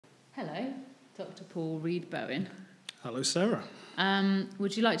Hello, Dr Paul Reid-Bowen. Hello, Sarah.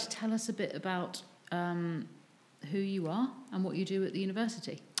 Would you like to tell us a bit about who you are and what you do at the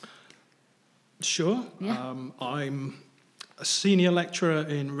university? Sure. Yeah. I'm a senior lecturer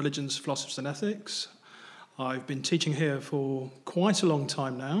in religions, philosophies and ethics. I've been teaching here for quite a long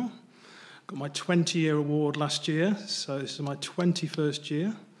time now. Got my 20-year award last year, so this is my 21st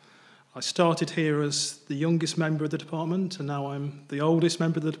year. I started here as the youngest member of the department, and now I'm the oldest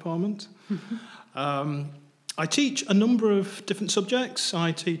member of the department. I teach a number of different subjects.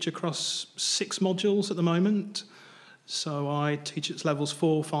 I teach across 6 modules at the moment. So I teach at levels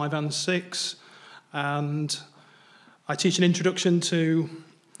 4, 5 and 6. And I teach an introduction to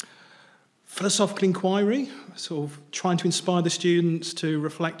philosophical inquiry, sort of trying to inspire the students to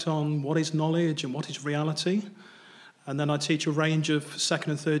reflect on what is knowledge and what is reality. And then I teach a range of 2nd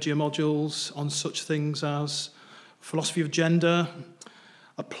and 3rd year modules on such things as philosophy of gender,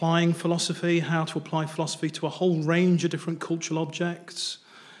 applying philosophy, how to apply philosophy to a whole range of different cultural objects.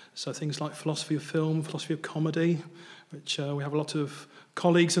 So things like philosophy of film, philosophy of comedy, which we have a lot of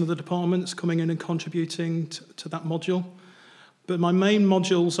colleagues in other departments coming in and contributing to that module. But my main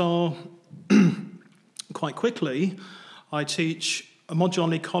modules are, quite quickly, I teach a module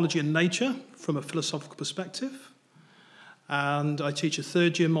on ecology and nature from a philosophical perspective. And I teach a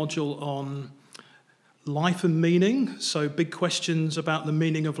 3rd year module on life and meaning, so big questions about the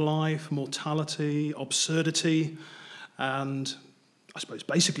meaning of life, mortality, absurdity, and I suppose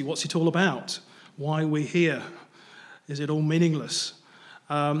basically what's it all about? Why are we here? Is it all meaningless?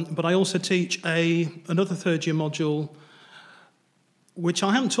 But I also teach another 3rd year module which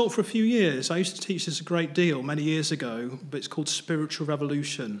I haven't taught for a few years. I used to teach this a great deal many years ago, but it's called Spiritual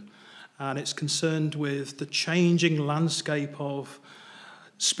Revolution. And it's concerned with the changing landscape of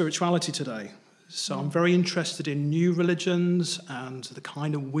spirituality today. So I'm very interested in new religions and the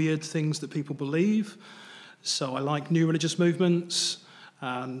kind of weird things that people believe. So I like new religious movements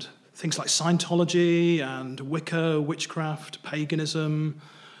and things like Scientology and Wicca, witchcraft, paganism,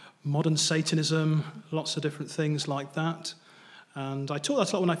 modern Satanism, lots of different things like that. And I taught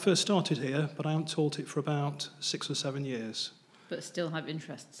that a lot when I first started here, but I haven't taught it for about 6 or 7 years. But still have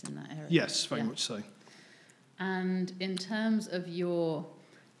interests in that area? Yes, very much so. And in terms of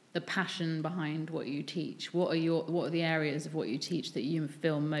the passion behind what you teach, what are the areas of what you teach that you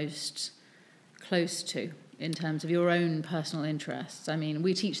feel most close to in terms of your own personal interests? I mean,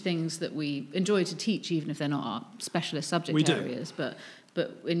 we teach things that we enjoy to teach, even if they're not our specialist subject areas. But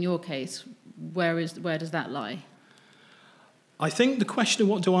in your case, where does that lie? I think the question of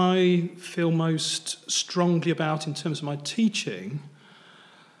what do I feel most strongly about in terms of my teaching,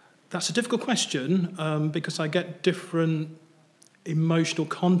 that's a difficult question because I get different emotional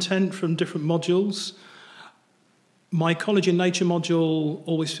content from different modules. My ecology and nature module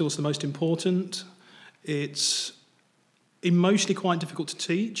always feels the most important. It's emotionally quite difficult to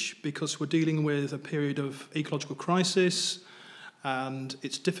teach because we're dealing with a period of ecological crisis, and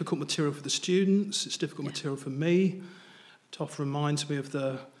it's difficult material for the students, it's difficult material for me. It often reminds me of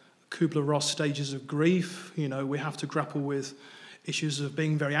the Kubler-Ross stages of grief. You know, we have to grapple with issues of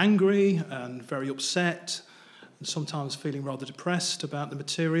being very angry and very upset and sometimes feeling rather depressed about the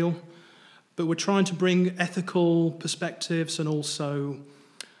material. But we're trying to bring ethical perspectives and also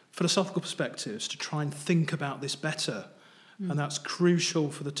philosophical perspectives to try and think about this better. And that's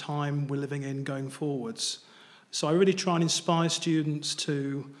crucial for the time we're living in going forwards. So I really try and inspire students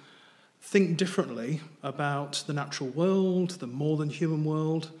to think differently about the natural world, the more than human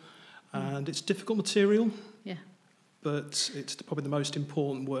world, and it's difficult material, but it's probably the most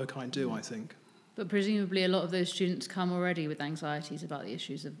important work I do, I think. But presumably a lot of those students come already with anxieties about the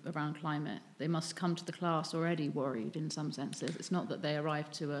issues around climate. They must come to the class already worried in some senses. It's not that they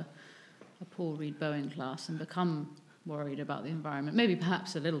arrive to a Paul Reid-Bowen class and become worried about the environment. Maybe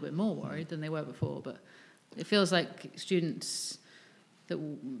perhaps a little bit more worried than they were before, but it feels like students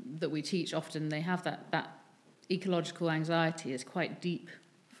that we teach often, they have that ecological anxiety is quite deep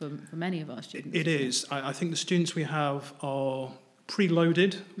for many of our students. It is. I think the students we have are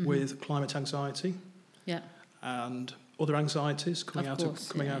preloaded with climate anxiety and other anxieties coming out of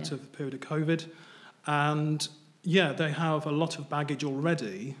the period of COVID. And they have a lot of baggage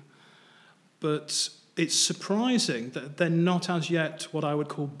already, but it's surprising that they're not as yet what I would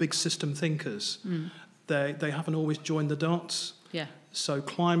call big system thinkers. They haven't always joined the dots. So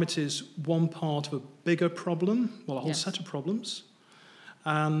climate is one part of a bigger problem, well, a whole set of problems.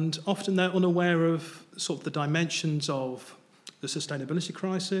 And often they're unaware of sort of the dimensions of the sustainability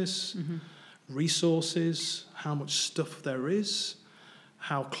crisis, resources, how much stuff there is,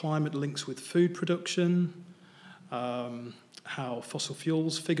 how climate links with food production, how fossil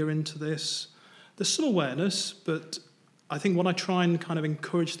fuels figure into this. There's some awareness, but I think what I try and kind of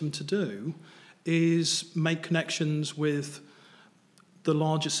encourage them to do is make connections with the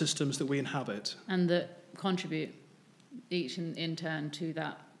larger systems that we inhabit. And that contribute each in turn to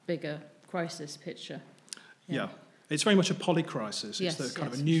that bigger crisis picture. Yeah. It's very much a polycrisis. Yes, it's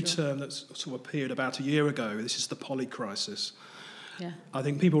kind of a new term that's sort of appeared about a year ago. This is the polycrisis. Yeah. I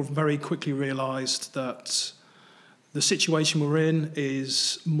think people very quickly realised that the situation we're in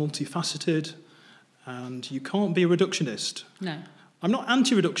is multifaceted and you can't be a reductionist. No. I'm not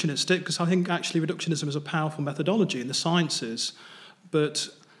anti-reductionistic because I think actually reductionism is a powerful methodology in the sciences, but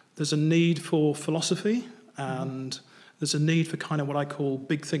there's a need for philosophy and there's a need for kind of what I call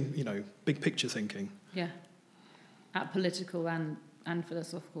big picture thinking. Yeah. At political and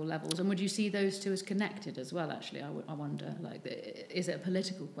philosophical levels. And would you see those two as connected as well, actually? I wonder, like, is it a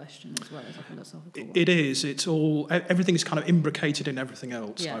political question as well as a philosophical one? It is. It's all, everything is kind of imbricated in everything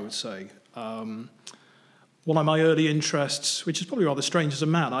else, Yeah. I would say. One of my early interests, which is probably rather strange as a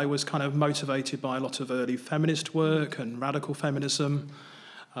man, I was kind of motivated by a lot of early feminist work and radical feminism.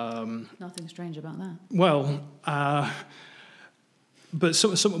 Nothing strange about that. Well, but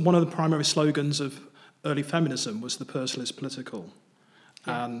one of the primary slogans of early feminism was the personal is political.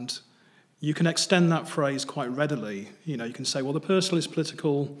 Yeah. And you can extend that phrase quite readily. You know, you can say, well, the personal is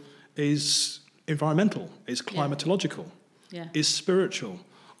political, is environmental, is climatological, Yeah. is spiritual.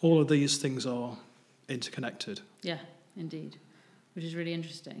 All of these things are interconnected. Yeah, indeed. Which is really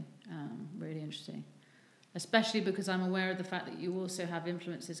interesting. Really interesting. Especially because I'm aware of the fact that you also have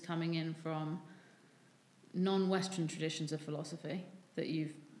influences coming in from non-Western traditions of philosophy that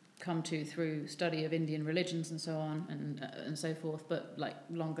you've come to through study of Indian religions and so on and so forth, but like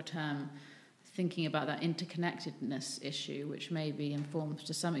longer term thinking about that interconnectedness issue, which may be informed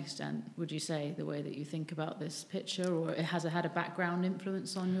to some extent, would you say, the way that you think about this picture, or it has had a background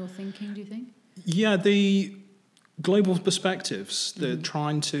influence on your thinking, do you think? Yeah, the global perspectives, they're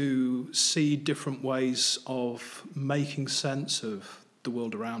trying to see different ways of making sense of the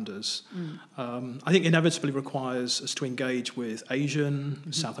world around us. I think inevitably requires us to engage with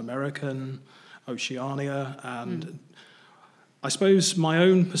Asian, South American, Oceania, and I suppose my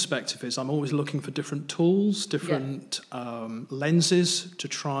own perspective is I'm always looking for different tools, different lenses to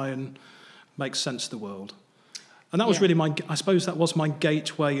try and make sense of the world. And that was really I suppose that was my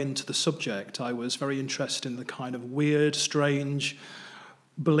gateway into the subject. I was very interested in the kind of weird, strange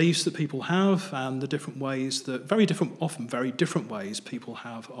beliefs that people have and the different ways that, often very different ways people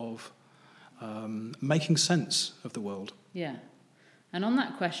have of making sense of the world. Yeah. And on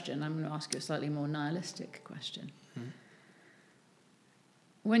that question, I'm going to ask you a slightly more nihilistic question.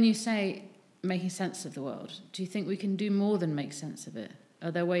 When you say making sense of the world, do you think we can do more than make sense of it?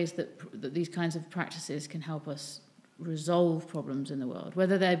 Are there ways that these kinds of practices can help us resolve problems in the world,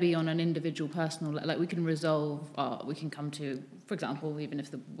 whether they be on an individual, personal, like we can resolve, we can come to, for example, even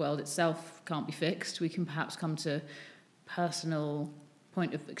if the world itself can't be fixed, we can perhaps come to personal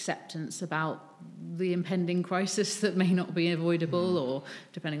point of acceptance about the impending crisis that may not be avoidable, or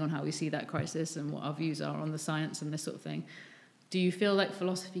depending on how we see that crisis and what our views are on the science and this sort of thing. Do you feel like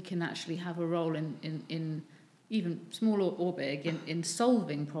philosophy can actually have a role in even small or big, in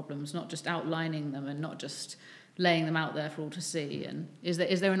solving problems, not just outlining them and not just laying them out there for all to see? And is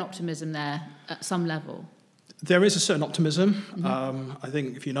there an optimism there at some level? There is a certain optimism. I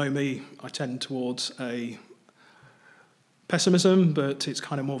think if you know me, I tend towards a pessimism, but it's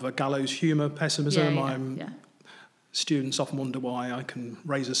kind of more of a gallows humour pessimism. Students often wonder why I can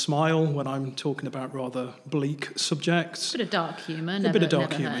raise a smile when I'm talking about rather bleak subjects. A bit of dark humour. A bit of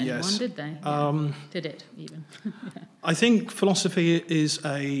dark humour, yes. Did they? Did it, even? I think philosophy is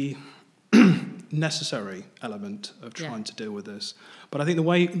a necessary element of trying to deal with this. But I think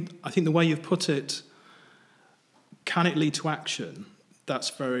the way you've put it, can it lead to action? That's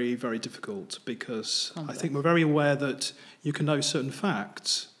very, very difficult, because I think we're very aware that you can know certain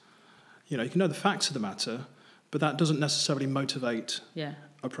facts. You can know the facts of the matter, but that doesn't necessarily motivate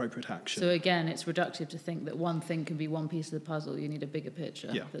appropriate action. So again, it's reductive to think that one thing can be one piece of the puzzle. You need a bigger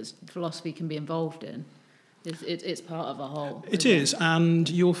picture that philosophy can be involved in. It's part of a whole. It is, and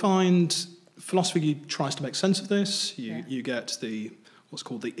you'll find philosophy tries to make sense of this. You get what's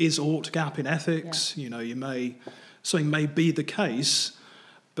called the is-ought gap in ethics. Something may be the case,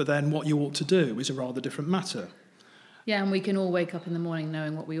 but then what you ought to do is a rather different matter. Yeah, and we can all wake up in the morning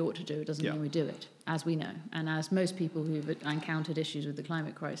knowing what we ought to do. It doesn't mean we do it, as we know. And as most people who've encountered issues with the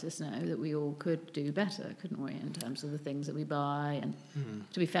climate crisis know, that we all could do better, couldn't we, in terms of the things that we buy. And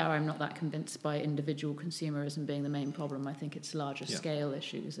to be fair, I'm not that convinced by individual consumerism being the main problem. I think it's larger scale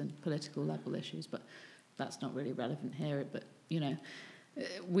issues and political level issues. But that's not really relevant here. But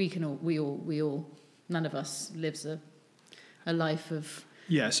we all, none of us lives a life of.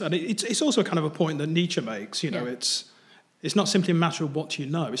 Yes, and it's also kind of a point that Nietzsche makes. It's not simply a matter of what you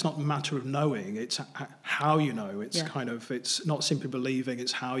know. It's not a matter of knowing. It's how you know. It's not simply believing.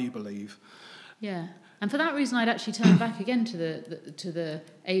 It's how you believe. Yeah, and for that reason, I'd actually turn back again to the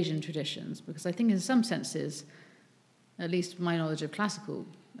Asian traditions, because I think in some senses, at least my knowledge of classical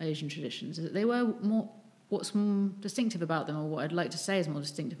Asian traditions, is that they were more. What's more distinctive about them, or what I'd like to say is more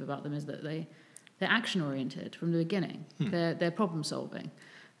distinctive about them, is that they're action oriented from the beginning. They're problem solving.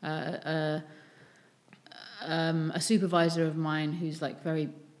 A supervisor of mine who's like very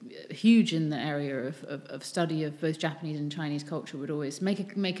huge in the area of study of both Japanese and Chinese culture would always make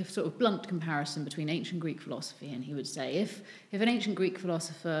a sort of blunt comparison between ancient Greek philosophy, and he would say if an ancient Greek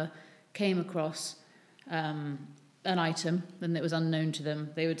philosopher came across an item and it was unknown to them,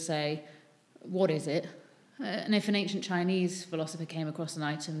 they would say, "What is it?" And if an ancient Chinese philosopher came across an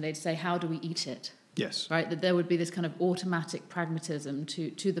item, they'd say, "How do we eat it?" Yes. Right, that there would be this kind of automatic pragmatism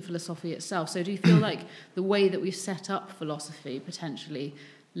to the philosophy itself. So do you feel like the way that we've set up philosophy potentially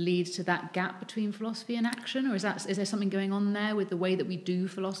leads to that gap between philosophy and action? Or is there something going on there with the way that we do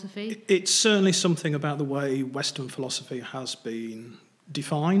philosophy? It's certainly something about the way Western philosophy has been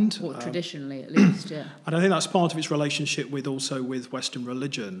defined. Or traditionally, at least, yeah. And I think that's part of its relationship with Western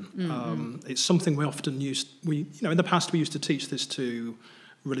religion. Mm-hmm. It's something we often in the past we used to teach this to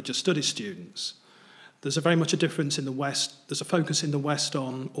religious studies students. There's very much a difference in the West. There's a focus in the West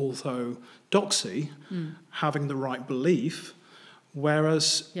on orthodoxy, having the right belief,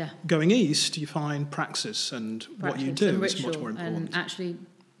 whereas going east, you find praxis and what you do is much more important. And actually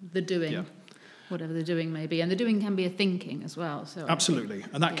the doing, whatever the doing may be. And the doing can be a thinking as well. So absolutely.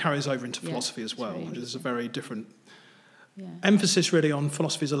 And that carries over into philosophy as well. There's a very different emphasis really on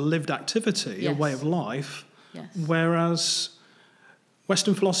philosophy as a lived activity, a way of life, whereas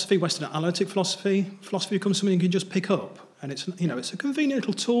Western philosophy, Western analytic philosophy becomes something you can just pick up, and it's a convenient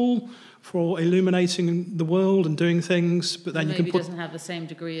little tool for illuminating the world and doing things. But then maybe doesn't have the same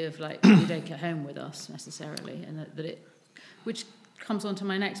degree of like we take it home with us necessarily, and which comes on to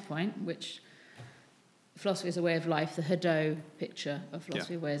my next point, which philosophy is a way of life. The Hadot picture of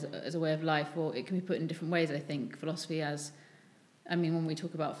philosophy as a way of life, or it can be put in different ways. I think philosophy when we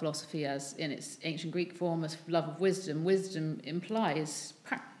talk about philosophy as in its ancient Greek form as love of wisdom, wisdom implies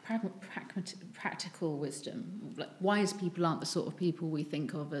practical wisdom. Like, wise people aren't the sort of people we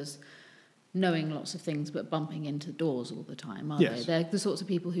think of as knowing lots of things but bumping into doors all the time, are they? They're the sorts of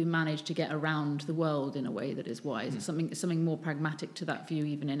people who manage to get around the world in a way that is wise. It's something more pragmatic to that view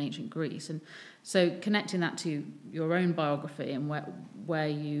even in ancient Greece. And so connecting that to your own biography and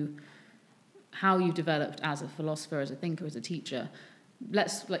how you developed as a philosopher, as a thinker, as a teacher.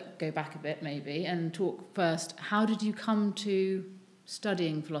 Let's go back a bit maybe and talk first. How did you come to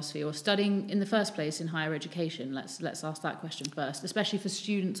studying philosophy or studying in the first place in higher education? Let's ask that question first, especially for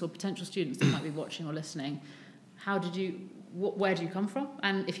students or potential students that might be watching or listening. Where do you come from?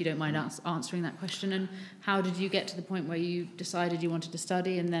 And if you don't mind answering that question, and how did you get to the point where you decided you wanted to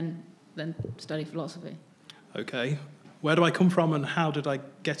study and then study philosophy? Okay. Where do I come from and how did I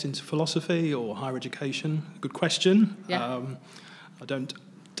get into philosophy or higher education? Good question. Yeah. I don't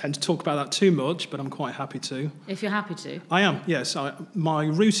tend to talk about that too much, but I'm quite happy to. If you're happy to. I am, yes. My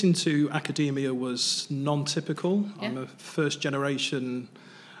route into academia was non-typical. Yeah. I'm a first generation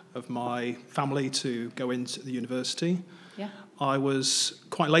of my family to go into the university. Yeah. I was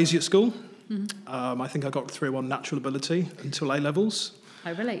quite lazy at school. Mm-hmm. I think I got through on natural ability until A-levels. I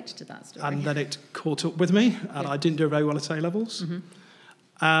relate to that story. And then it caught up with me, and I didn't do very well at A-levels. Mm-hmm.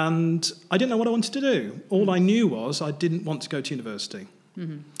 And I didn't know what I wanted to do. All I knew was I didn't want to go to university.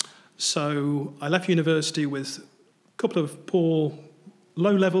 Mm-hmm. So I left university with a couple of poor,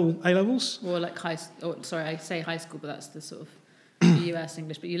 low-level A-levels. Or like I say high school, but that's the sort of US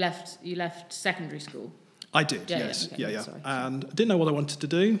English. But you left secondary school. I did, yes. Okay. Yeah. Sorry. And I didn't know what I wanted to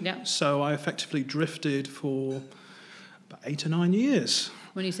do. Yeah. So I effectively drifted for about 8 or 9 years.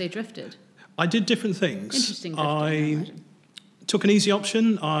 When you say drifted? I did different things. Interesting drifting, I imagine. Took an easy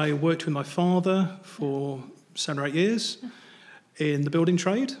option. I worked with my father for 7 or 8 years in the building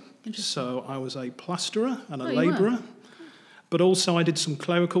trade. So I was a plasterer and a labourer. But also I did some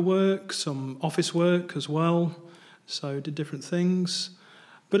clerical work, some office work as well. So did different things.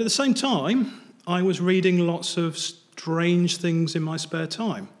 But at the same time, I was reading lots of strange things in my spare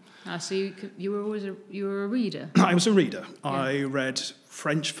time. So you were a reader? I was a reader. Yeah. I read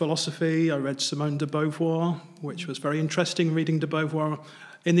French philosophy. I read Simone de Beauvoir, which was very interesting, reading de Beauvoir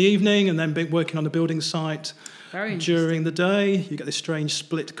in the evening and then working on the building site during the day. You get this strange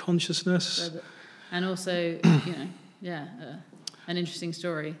split consciousness. And also, an interesting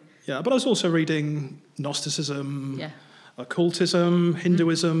story. Yeah, but I was also reading Gnosticism, Yeah. occultism,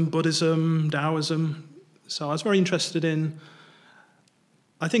 Hinduism, Buddhism, Taoism. So I was very interested in,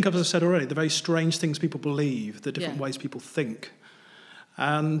 I think, as I said already, the very strange things people believe, the different ways people think.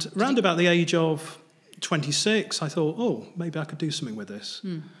 And around about the age of 26, I thought, oh, maybe I could do something with this.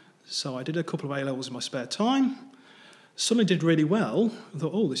 So I did a couple of A-levels in my spare time. Suddenly did really well. I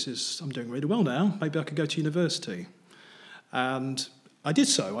thought, oh, I'm doing really well now. Maybe I could go to university. And I did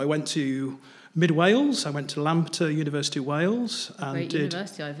so. I went to Mid Wales. I went to Lampeter University of Wales. Great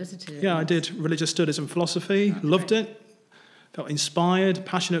university. I visited it. Yeah, I did religious studies and philosophy. Loved it. Felt inspired,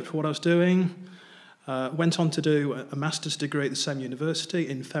 passionate for what I was doing. Went on to do a master's degree at the same university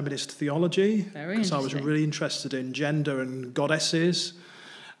in feminist theology. Very because I was interesting. really interested in gender and goddesses.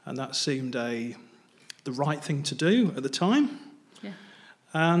 And that seemed the right thing to do at the time. Yeah.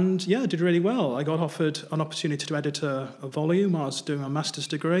 And I did really well. I got offered an opportunity to edit a volume while I was doing my master's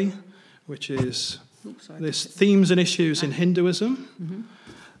degree, which is this Themes and Issues in Hinduism. Mm-hmm.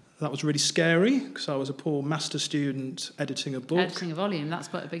 That was really scary because I was a poor master's student editing a book. Editing a volume, that's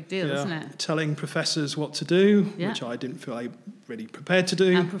quite a big deal, isn't it? Telling professors what to do, which I didn't feel really prepared to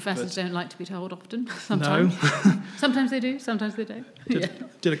do. And professors don't like to be told often, sometimes. No. Sometimes they do, sometimes they don't.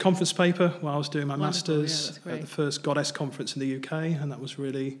 Did a conference paper while I was doing my master's at the first Goddess conference in the UK, and that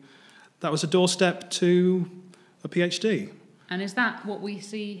was a doorstep to a PhD. And is that what we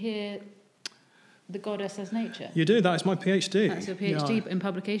see here, the goddess as nature? You do, that is my PhD. That's your PhD in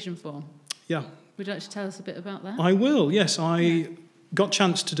publication form? Yeah. Would you like to tell us a bit about that? I will, yes. I got a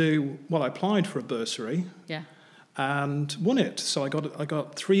chance to do, I applied for a bursary. Yeah. And won it. So I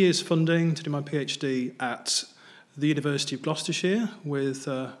got 3 years funding to do my PhD at the University of Gloucestershire with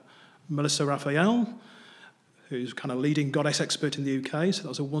Melissa Raphael, who's kind of leading goddess expert in the UK. So that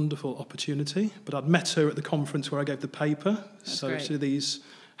was a wonderful opportunity. But I'd met her at the conference where I gave the paper. That's so great. So these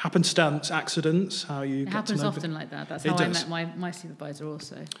happenstance accidents, how you It get happens to know often like that. That's how I met my supervisor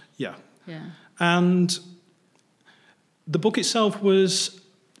also. Yeah. Yeah. And the book itself was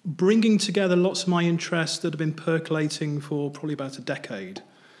bringing together lots of my interests that had been percolating for probably about a decade.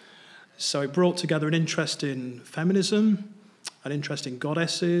 So it brought together an interest in feminism, an interest in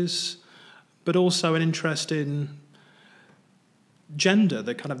goddesses, but also an interest in gender,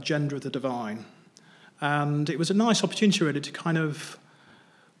 the kind of gender of the divine. And it was a nice opportunity really to kind of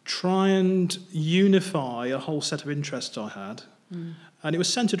try and unify a whole set of interests I had. And it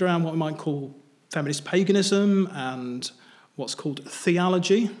was centred around what we might call feminist paganism and what's called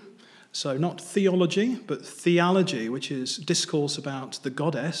theology. So not theology, but theology, which is discourse about the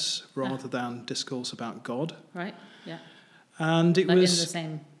goddess rather than discourse about God. Right, yeah. And it like was... in the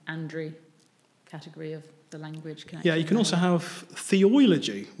same Andrew category of the language connection. Yeah, you can also have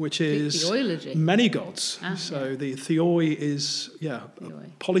theology, which is many gods. So the theoi is,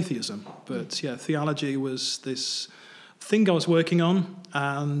 polytheism. But theology was this thing I was working on,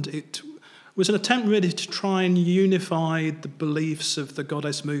 and it was an attempt really to try and unify the beliefs of the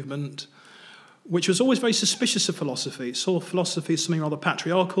goddess movement, which was always very suspicious of philosophy. It saw philosophy as something rather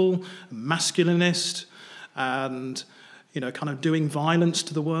patriarchal, masculinist, and, kind of doing violence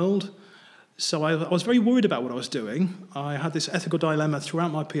to the world. So I was very worried about what I was doing. I had this ethical dilemma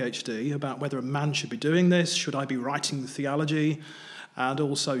throughout my PhD about whether a man should be doing this, should I be writing the theology, and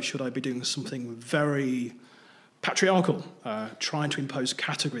also should I be doing something very patriarchal, trying to impose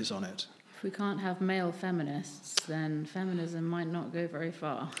categories on it. If we can't have male feminists, then feminism might not go very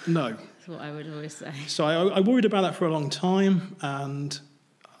far. No. That's what I would always say. So I worried about that for a long time, and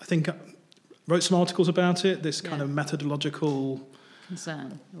I think I wrote some articles about it, this kind of methodological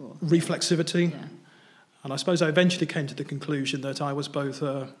concern or reflexivity. Yeah. And I suppose I eventually came to the conclusion that I was both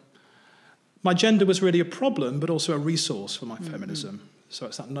my gender was really a problem, but also a resource for my feminism. So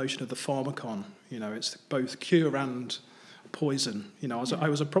it's that notion of the pharmacon, it's both cure and poison.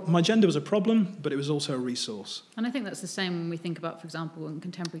 My gender was a problem, but it was also a resource. And I think that's the same when we think about, for example, in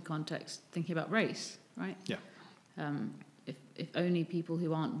contemporary context, thinking about race, right? Yeah. If only people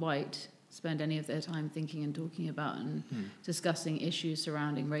who aren't white spend any of their time thinking and talking about and discussing issues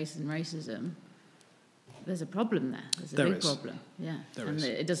surrounding race and racism, there's a problem there. There's a big problem. Yeah.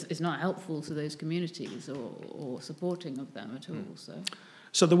 It's not helpful to those communities or supporting of them at all.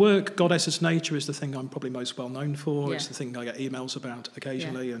 So the work Goddess as Nature is the thing I'm probably most well known for. Yeah. It's the thing I get emails about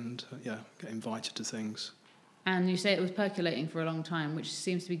occasionally and get invited to things. And you say it was percolating for a long time, which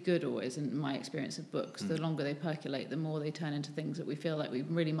seems to be good always in my experience of books. The longer they percolate, the more they turn into things that we feel like we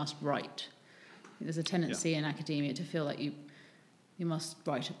really must write. There's a tendency in academia to feel like you must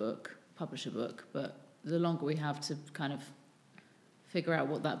write a book, publish a book, but the longer we have to kind of figure out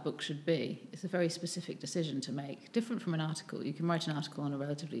what that book should be. It's a very specific decision to make, different from an article. You can write an article on a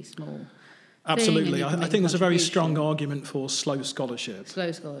relatively small Absolutely. thing, I think there's a very strong argument for slow scholarship.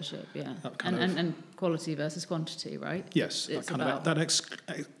 Slow scholarship, yeah. And quality versus quantity, right? Yes,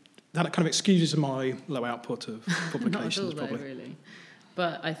 that kind of excuses my low output of publications. Not at all, though, really.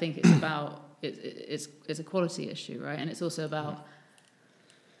 But I think it's about it's a quality issue, right? And it's also about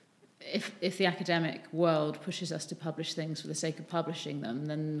if the academic world pushes us to publish things for the sake of publishing them,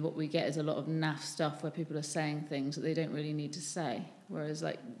 then what we get is a lot of naff stuff where people are saying things that they don't really need to say. Whereas,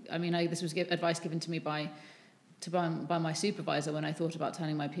 this was advice given to me by my supervisor when I thought about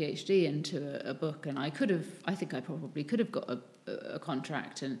turning my PhD into a book, and I think I probably could have got a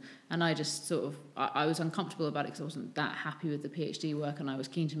contract, and I just sort of, I was uncomfortable about it because I wasn't that happy with the PhD work, and I was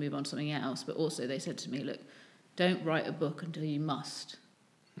keen to move on to something else. But also they said to me, look, don't write a book until you must.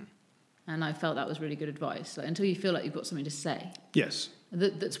 And I felt that was really good advice. Like, until you feel like you've got something to say. Yes.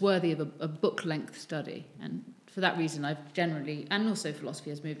 That's worthy of a book-length study. And for that reason, I've generally, and also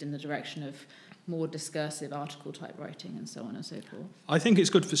philosophy has moved in the direction of more discursive article-type writing and so on and so forth. I think it's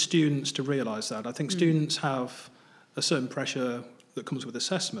good for students to realise that. I think students have a certain pressure that comes with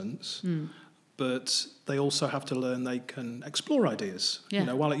assessments, but they also have to learn they can explore ideas.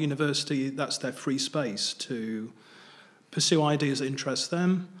 Yeah. While at university, that's their free space to pursue ideas that interest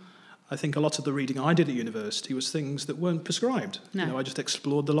them. I think a lot of the reading I did at university was things that weren't prescribed. No. I just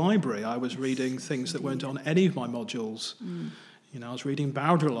explored the library. I was reading things that weren't on any of my modules. I was reading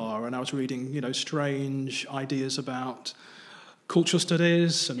Baudrillard, and I was reading, strange ideas about cultural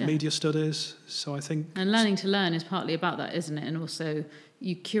studies and media studies. So I think... And learning to learn is partly about that, isn't it? And also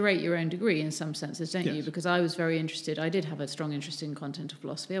you curate your own degree in some senses, don't you? Because I was very interested. I did have a strong interest in content of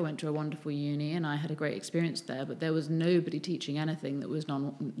philosophy. I went to a wonderful uni and I had a great experience there, but there was nobody teaching anything that was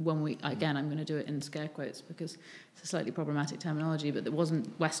again, I'm going to do it in scare quotes because it's a slightly problematic terminology, but that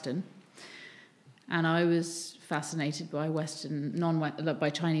wasn't Western. And I was fascinated by by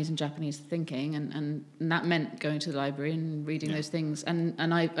Chinese and Japanese thinking, and that meant going to the library and reading those things.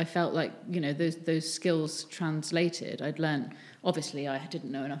 And I felt like, those skills translated. I'd learned, obviously I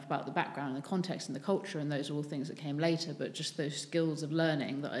didn't know enough about the background and the context and the culture, and those are all things that came later, but just those skills of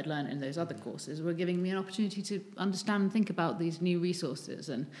learning that I'd learned in those other courses were giving me an opportunity to understand and think about these new resources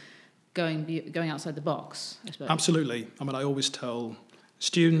and going outside the box, I suppose. Absolutely. I always tell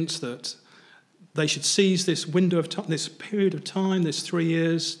students that they should seize this window of time, this period of time, this 3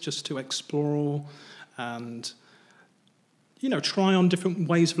 years, just to explore and, try on different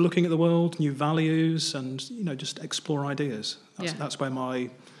ways of looking at the world, new values, and, just explore ideas. That's where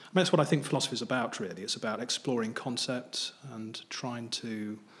that's what I think philosophy is about, really. It's about exploring concepts and trying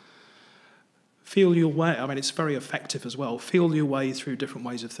to feel your way. It's very effective as well. Feel your way through different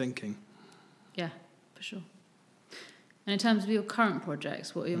ways of thinking. Yeah, for sure. And in terms of your current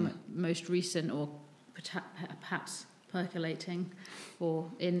projects, what are your most recent or perhaps percolating or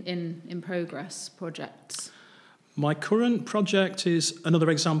in progress projects? My current project is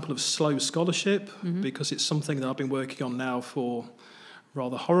another example of slow scholarship because it's something that I've been working on now for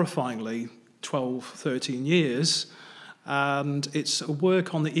rather horrifyingly 12, 13 years. And it's a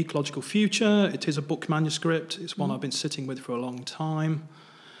work on the ecological future. It is a book manuscript. It's one I've been sitting with for a long time.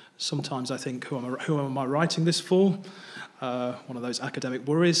 Sometimes I think, who am I writing this for? One of those academic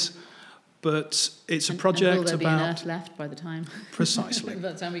worries. But it's a project about... Will there be an earth left by the time? Precisely.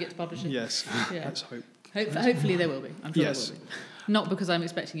 By the time we get to publish it? Yes, let's hope. Hopefully there will be. I'm sure there will be. Not because I'm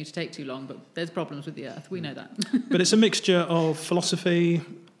expecting you to take too long, but there's problems with the earth. We know that. But it's a mixture of philosophy,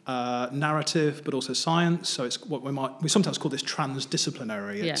 narrative, but also science. So it's what we sometimes call this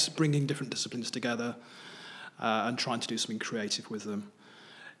transdisciplinary. It's bringing different disciplines together and trying to do something creative with them.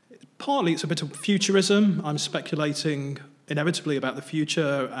 Partly it's a bit of futurism. I'm speculating inevitably about the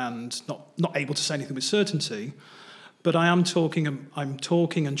future and not able to say anything with certainty, but I'm talking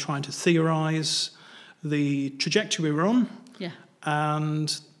and trying to theorise the trajectory we're on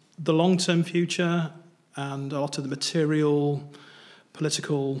and the long-term future and a lot of the material,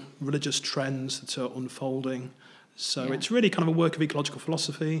 political, religious trends that are unfolding. So it's really kind of a work of ecological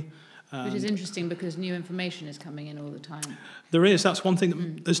philosophy. Which is interesting because new information is coming in all the time. There is. That's one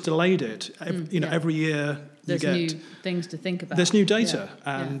thing that has delayed it. Every year there's new things to think about. There's new data,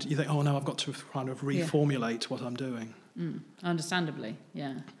 and you think, oh no, I've got to kind of reformulate what I'm doing. Understandably,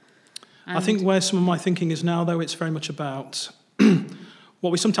 yeah. I think where some of my thinking is now, though, it's very much about what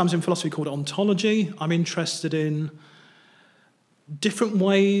we sometimes in philosophy call ontology. I'm interested in different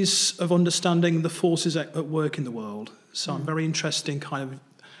ways of understanding the forces at work in the world. So I'm very interested in kind of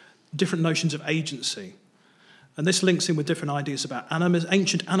different notions of agency. And this links in with different ideas about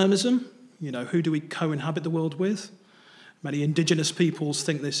ancient animism. Who do we co-inhabit the world with? Many indigenous peoples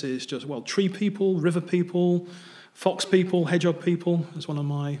think this is just, well, tree people, river people, fox people, hedgehog people, as one of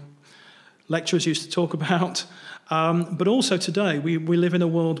my lecturers used to talk about. But also today, we live in a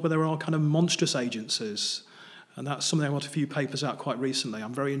world where there are kind of monstrous agencies. And that's something I wrote a few papers out quite recently.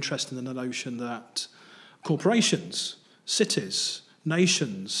 I'm very interested in the notion that corporations, cities,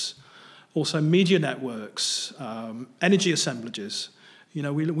 nations, also media networks, energy assemblages, we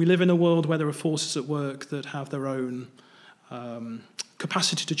live in a world where there are forces at work that have their own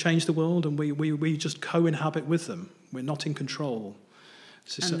capacity to change the world, and we just co-inhabit with them. We're not in control.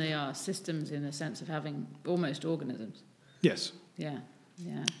 And they are systems in the sense of having almost organisms. Yes. Yeah.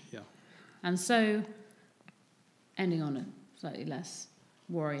 Yeah. And so, ending on a slightly less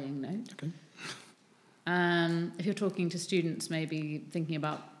worrying note, okay. If you're talking to students maybe thinking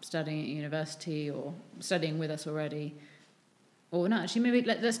about studying at university or studying with us already, or no, actually maybe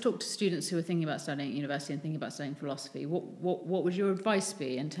let's talk to students who are thinking about studying at university and thinking about studying philosophy. What would your advice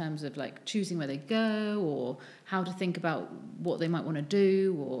be in terms of like choosing where they go, or how to think about what they might want to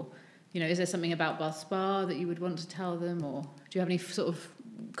do, or is there something about Bath Spa that you would want to tell them, or do you have any sort of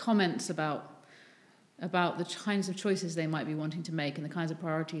comments about the kinds of choices they might be wanting to make and the kinds of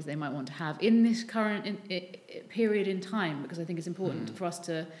priorities they might want to have in this current period in time? Because I think it's important for us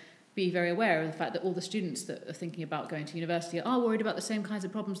to be very aware of the fact that all the students that are thinking about going to university are worried about the same kinds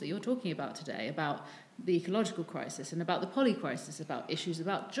of problems that you're talking about today, about the ecological crisis and about the poly crisis, about issues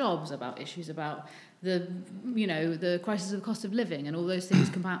about jobs, about issues about the crisis of the cost of living, and all those things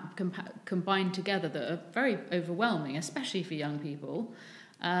combined together that are very overwhelming, especially for young people.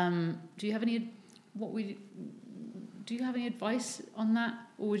 Do you have any advice on that,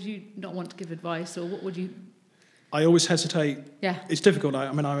 or would you not want to give advice, or what would you? I always hesitate. Yeah. It's difficult.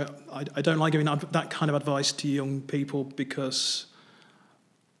 I don't like giving that kind of advice to young people because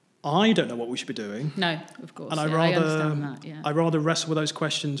I don't know what we should be doing. No, of course. And I understand that, yeah. I rather wrestle with those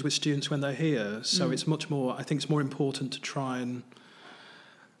questions with students when they're here. So I think it's more important to try and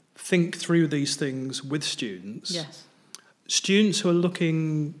think through these things with students. Yes. Students who are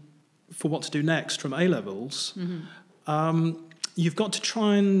looking for what to do next from A-levels, you've got to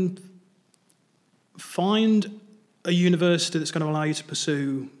try and find a university that's going to allow you to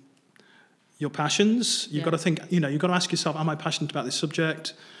pursue your passions. You've got to think, you've got to ask yourself, am I passionate about this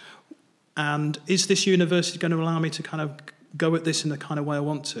subject? And is this university going to allow me to kind of go at this in the kind of way I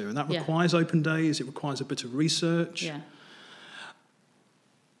want to? And that requires open days, it requires a bit of research. Yeah.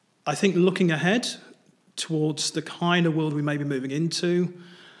 I think looking ahead towards the kind of world we may be moving into,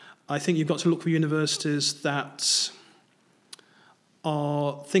 I think you've got to look for universities that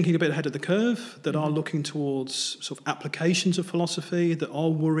are thinking a bit ahead of the curve, that are looking towards sort of applications of philosophy, that are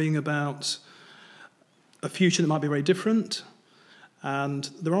worrying about a future that might be very different. And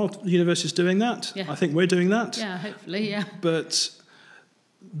there are universities doing that. Yeah. I think we're doing that. Yeah, hopefully, yeah. But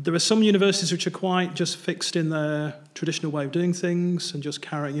there are some universities which are quite just fixed in their traditional way of doing things and just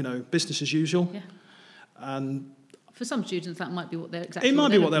carrying, business as usual. Yeah. And for some students, that might be what they're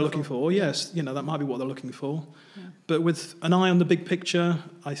looking for. Yes, that might be what they're looking for. Yeah. But with an eye on the big picture,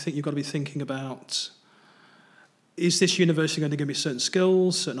 I think you've got to be thinking about, is this university going to give me certain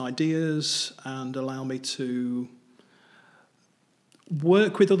skills, certain ideas, and allow me to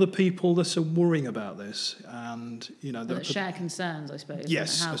work with other people that are worrying about this, and that share concerns, I suppose.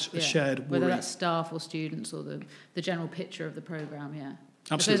 Yes, a shared worry. Whether that's staff or students or the general picture of the programme. Yeah.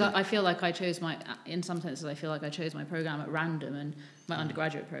 Absolutely. I feel like in some senses, I feel like I chose my programme at random, and my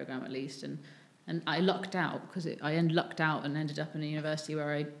undergraduate programme at least, and I lucked out because I lucked out and ended up in a university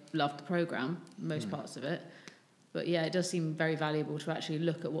where I loved the programme, most parts of it. But yeah, it does seem very valuable to actually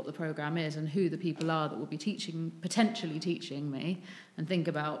look at what the programme is and who the people are that will be potentially teaching me, and think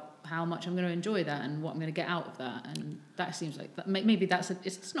about how much I'm going to enjoy that and what I'm going to get out of that. And that seems like maybe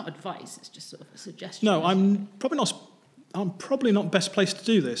it's not advice; it's just sort of a suggestion. No, I'm probably not best placed to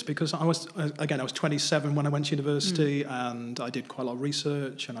do this because I was 27 when I went to university, and I did quite a lot of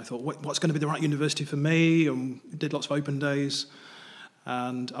research, and I thought, what's going to be the right university for me? And did lots of open days.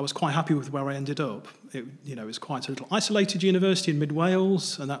 And I was quite happy with where I ended up. It was quite a little isolated university in mid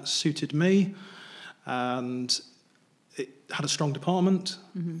Wales, and that suited me. And it had a strong department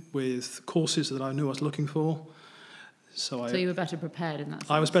with courses that I knew I was looking for. So you were better prepared in that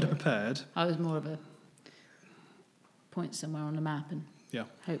sense? I was better prepared. I was more of a point somewhere on the map and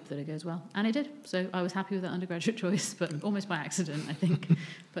hope that it goes well. And it did. So I was happy with that undergraduate choice, but almost by accident, I think.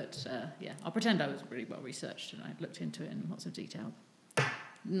 But I'll pretend I was really well researched and I looked into it in lots of detail.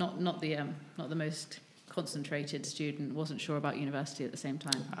 Not the most concentrated student, wasn't sure about university at the same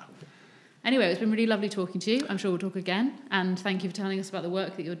time. Anyway, it's been really lovely talking to you. I'm sure we'll talk again. And thank you for telling us about the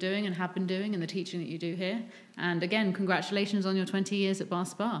work that you're doing and have been doing and the teaching that you do here. And again, congratulations on your 20 years at Bar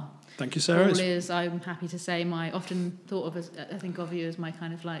Spa. Thank you, Sarah. Paul is, I'm happy to say, I often think of you as my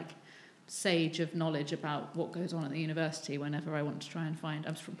kind of like sage of knowledge about what goes on at the university whenever I want to try and find.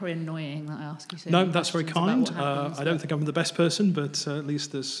 I'm probably annoying that I ask you so No, many that's very questions kind. about what happens, I don't think I'm the best person, but at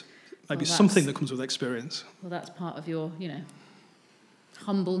least there's maybe Well, something that comes with experience. Well, that's part of your,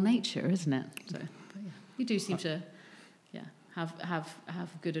 humble nature, isn't it? So, but yeah, you do seem to, have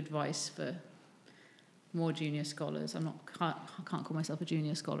good advice for more junior scholars. I can't call myself a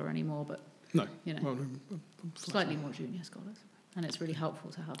junior scholar anymore, but No, slightly more junior scholars, and it's really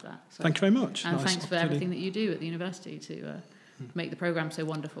helpful to have that. So, thank you very much. and Nice thanks for everything that you do at the university to make the programme so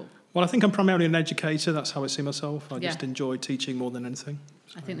wonderful. Well, I think I'm primarily an educator. That's how I see myself. I Yeah. just enjoy teaching more than anything.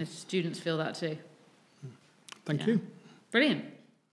 I think the students feel that too. Thank Yeah. you. Brilliant.